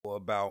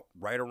about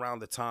right around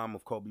the time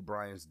of Kobe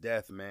Bryant's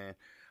death, man.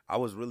 I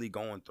was really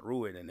going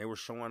through it, and they were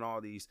showing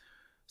all these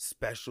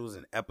specials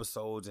and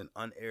episodes and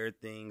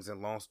unaired things.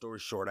 And long story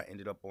short, I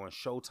ended up on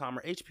Showtime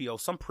or HBO,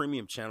 some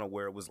premium channel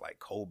where it was like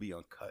Kobe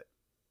Uncut.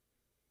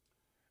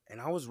 And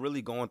I was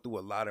really going through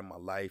a lot in my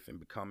life and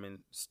becoming,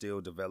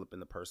 still developing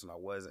the person I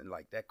was. And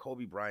like that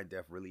Kobe Bryant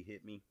death really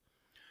hit me.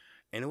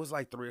 And it was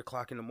like 3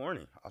 o'clock in the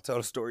morning. I'll tell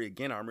the story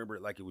again. I remember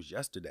it like it was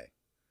yesterday.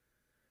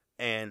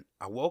 And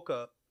I woke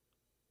up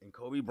and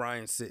Kobe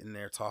Bryant sitting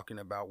there talking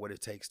about what it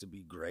takes to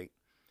be great.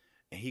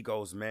 And he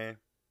goes, man,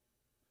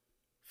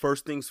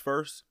 first things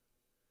first,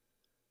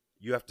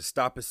 you have to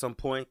stop at some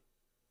point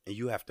and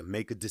you have to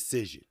make a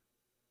decision.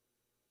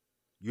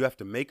 You have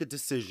to make a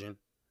decision.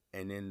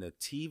 And then the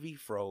TV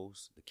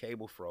froze, the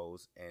cable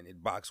froze, and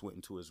it box went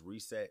into his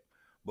reset.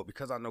 But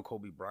because I know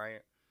Kobe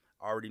Bryant,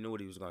 I already knew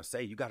what he was going to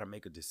say. You got to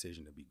make a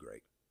decision to be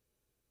great.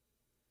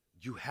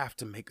 You have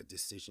to make a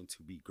decision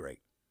to be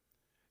great.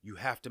 You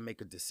have to make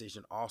a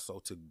decision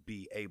also to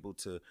be able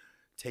to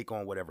take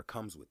on whatever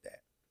comes with that.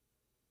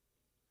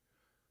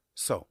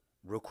 So,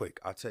 real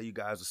quick, I'll tell you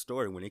guys a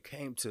story. When it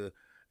came to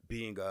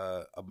being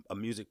a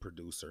music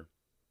producer,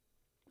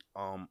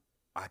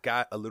 I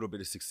got a little bit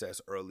of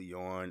success early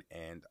on,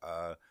 and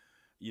I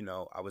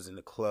was in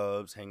the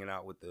clubs, hanging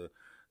out with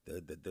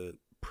the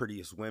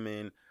prettiest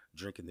women,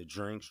 drinking the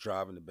drinks,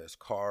 driving the best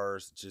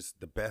cars, just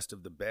the best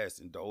of the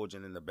best,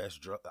 indulging in the best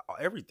drug,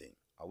 everything.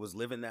 I was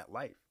living that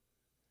life,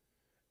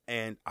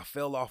 and I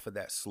fell off of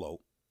that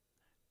slope,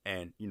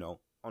 and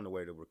on the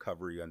way to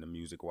recovery on the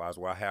music wise,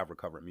 where I have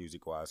recovered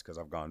music wise because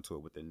I've gone to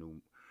it with a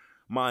new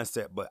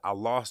mindset, but I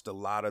lost a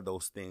lot of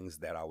those things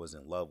that I was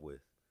in love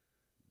with.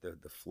 The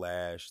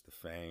flash, the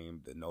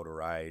fame, the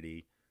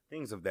notoriety,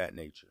 things of that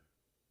nature.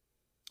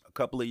 A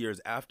couple of years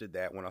after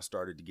that, when I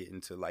started to get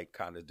into like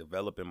kind of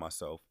developing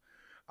myself,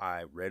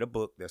 I read a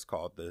book that's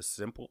called The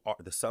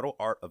Subtle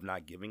Art of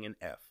Not Giving an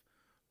F.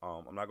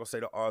 I'm not gonna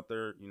say the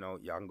author, y'all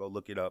can go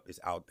look it up. It's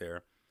out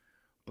there.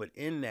 But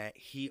in that,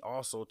 he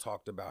also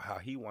talked about how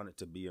he wanted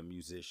to be a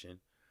musician,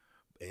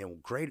 and a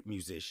great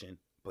musician,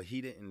 but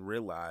he didn't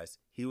realize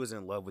he was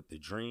in love with the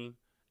dream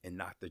and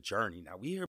not the journey. Now we hear